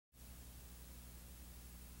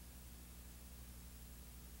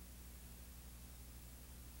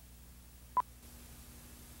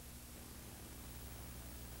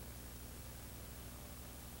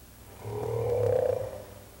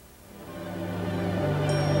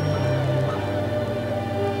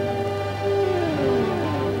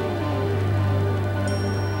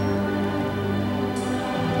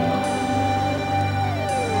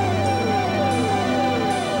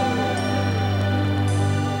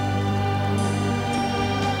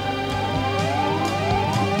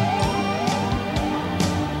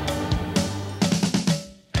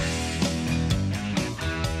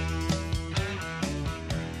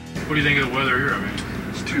do you think of the weather here? I mean,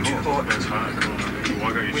 it's too hot. It's hot.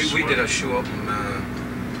 We did a show up in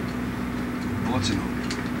Botano.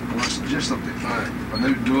 Well, that's just up there. An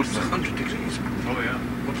outdoor thing. 100 degrees. Oh yeah.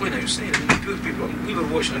 We're playing outside. I mean, poor people. We were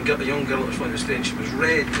watching a young girl that was on the stage. She was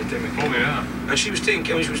red the time we came. Oh yeah. And she was taking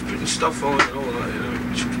care. She was putting stuff on and all that. You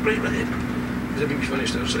know, she was bright red. Because we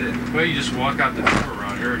finished outside. Well, you just walk out the door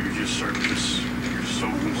around here. You just sort of just. You're so.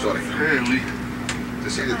 Sorry. Hey, Lee. To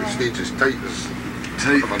say that the stage is tight is...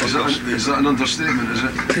 Tight? Is that an understatement, is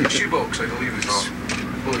it? Shoebox, I believe it's...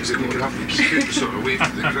 Well, you have to keep it sort of away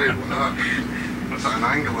from the crowd like that. That's at an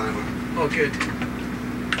angle anyway. Oh, good.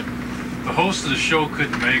 The host of the show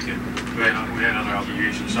couldn't make it. We had other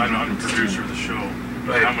obligations, so I'm the producer of the show.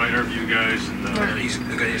 Right. I'm going to interview you guys and... He's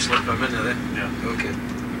going to slip him in there, eh? Yeah. Okay.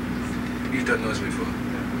 You've done those before.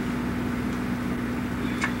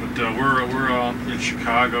 But we're in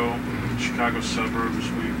Chicago, Chicago suburbs.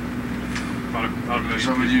 About a million. Is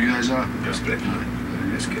that where you guys are? That's great.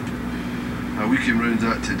 That's good. We came round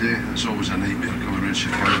that today. It's always a nightmare coming around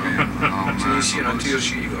Chicago. So you see on a tier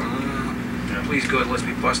sheet, you go, please God, let's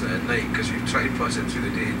be passing it at night, because if you try to pass it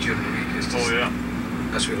through the day during the week, it's just,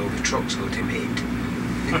 that's where all the trucks go to meet.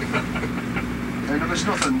 I know it's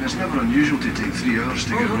never unusual to take 3 hours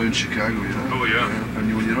to get around Chicago, you know. Oh yeah.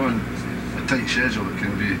 And when you're on a tight schedule, it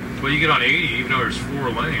can be... Well, you get on 80, even though there's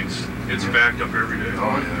 4 lanes, it's backed up every day.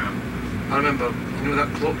 Oh yeah. I remember, you know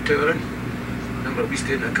that clock tower in? I remember we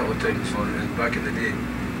stayed in a couple of times back in the day,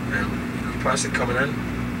 and you pass it coming in.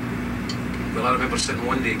 Well, I remember sitting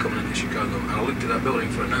one day coming into Chicago, and I looked at that building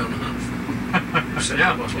for an hour and a half.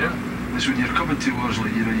 It's when you're coming towards,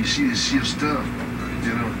 like, you know, you see the Sears Tower,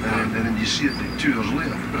 you know, and then you see it like 2 hours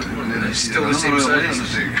later. And then it's still the same size.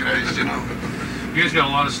 Christ, you know. You guys got a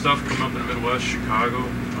lot of stuff coming up in the Midwest, Chicago.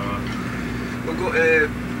 We'll go,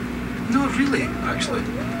 not really, actually.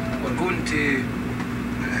 We're going to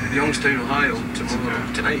Youngstown, Ohio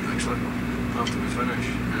tonight, actually, after we finish.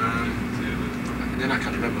 And then I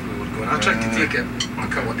can't remember where we're going. I tried to take it a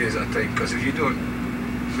couple of days at a time, because if you don't,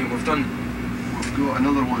 I mean, we've got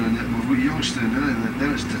another one, and we've got Youngstown, and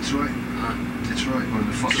then it's Detroit. Detroit on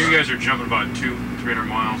the first. So you guys are jumping about 200-300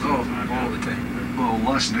 miles all the time. Well,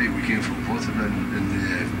 last night we came from Bottom in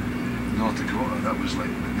the North Dakota. That was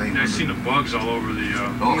like 900. Yeah, I've seen the bugs all over the...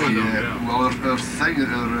 Well, our thing,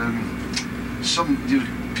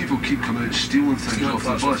 people keep coming out stealing things off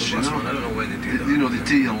the bus, you know. I don't know when they do that. You know, they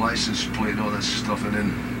take your license plate and all this stuff, and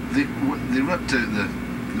then they ripped out the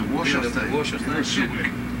washer thing. The washer thing.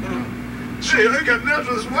 Hey, I got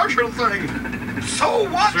this washer thing. So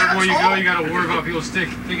what? So everywhere you go, you got to worry about people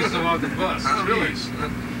taking stuff off the bus. Really?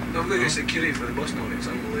 I've got security for the bus now. It's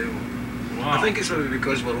unbelievable. Wow. I think it's maybe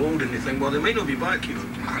because we're old and they think, well, they might not be back, you know.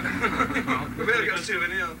 We better get a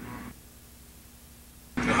souvenir.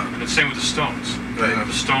 And the same with the Stones. Right.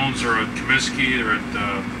 The Stones are at Comiskey, they're at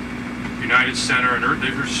United Center, and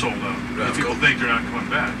they're sold out. Right. People think they're not coming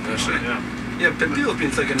back. That's right. Yeah, but people have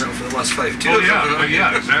been thinking that for the last 5 tours. Oh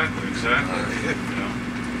yeah, exactly.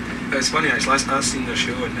 It's funny actually, I seen their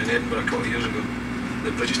show in Edinburgh a couple of years ago,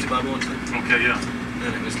 the Bridges to Babylon thing. Okay, yeah.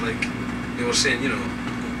 And it was like, they were saying, you know,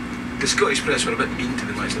 the Scottish press were a bit mean to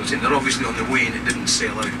them actually. They were saying they're obviously on the way and it didn't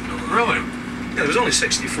sell out. You know, really? Yeah, there was only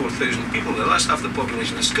 64,000 people there. That's half the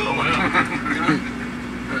population of Scotland. You know?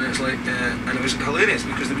 And it's like, and it was hilarious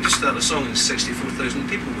because they would just start a song and 64,000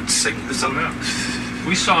 people would sing the song. Oh, yeah.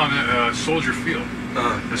 We saw him at Soldier Field.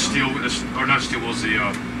 The Steel, or not Steel, was the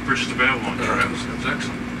Bridges to Babylon. It was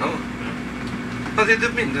excellent. Oh. Yeah. Well, I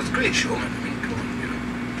mean, that's a great show, man. I mean, come on, you know.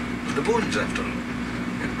 The Bones after all.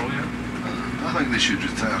 Oh, yeah. I think they should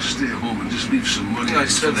retire, stay at home and just leave some money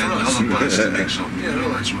for them and other bands to make something. Yeah,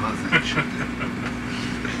 really. That's what I think they should do.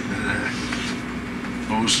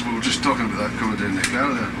 We were just talking about that coming down the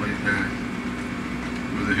car there, like,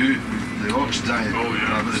 with the Who, the Ox died. Oh,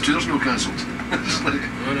 yeah. But the tour's no cancelled. It's like...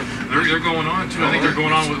 They're going on, too. I think they're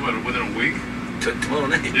going on within a week. Tomorrow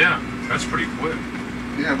night? Yeah, that's pretty quick.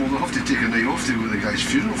 Yeah, well, they'll have to take a night off to go to the guy's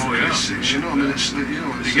funeral for Christ's sakes, you know. I mean, it's, you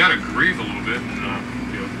know, you got to grieve a little bit and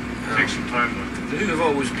take some time. The Who have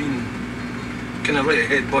always been kind of right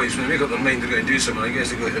ahead boys. When they make up their mind they're going to do something, I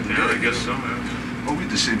guess they go ahead and do it. I guess so, yeah. Well, we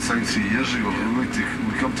did the same thing 3 years ago.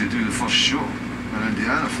 We come to do the first show in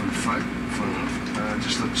Indiana for enough. It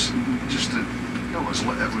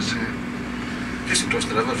was just across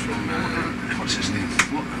the river from what's his name?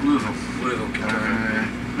 Louisville.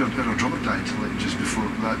 Kentucky. Our drummer died like just before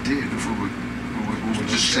that day, before we were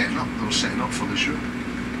just setting up. They were setting up for the show.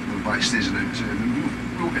 We were backstage and we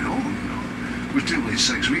went home. You know, we took like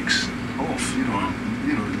 6 weeks off. You know,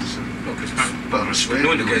 it's a bit of respect. No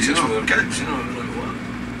one gets we were kids. You know, like what?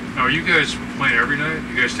 Now, are you guys playing every night?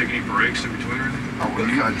 You guys take any breaks in between or anything? Oh, well,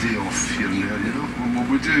 you get a day off here and there, you know. Well,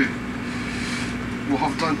 we do.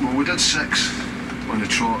 We did 6 on the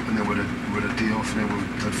trot, and then we had a day off, and then we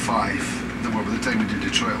did 5. Then by the time we do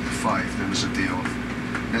Detroit, it'll be 5. Then there's a day off.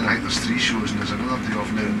 Then I think there's 3 shows, and there's another day off,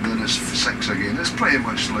 and then it's 6 again. It's pretty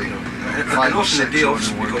much like 5 or 6 the day off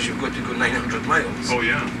on because you've got to go 900 miles. Oh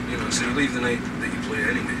yeah. You know, so you leave the night that you play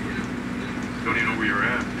anyway. You know. Don't even know where you're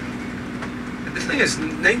at. The thing is,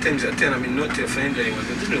 9 times out of 10, I mean, not to offend anyone,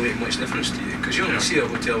 but it doesn't really make much difference to you because you only see a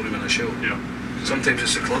hotel room in a show. Yeah. Sometimes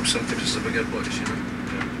it's a club, sometimes it's a bigger place, you know.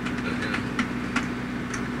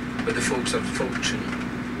 But the folks are folks, you know.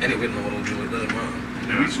 Anywhere in the world, really, it doesn't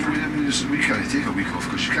matter. We can't take a week off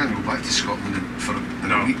because you can't go back to Scotland for a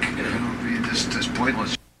week. You know, it's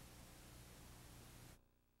pointless.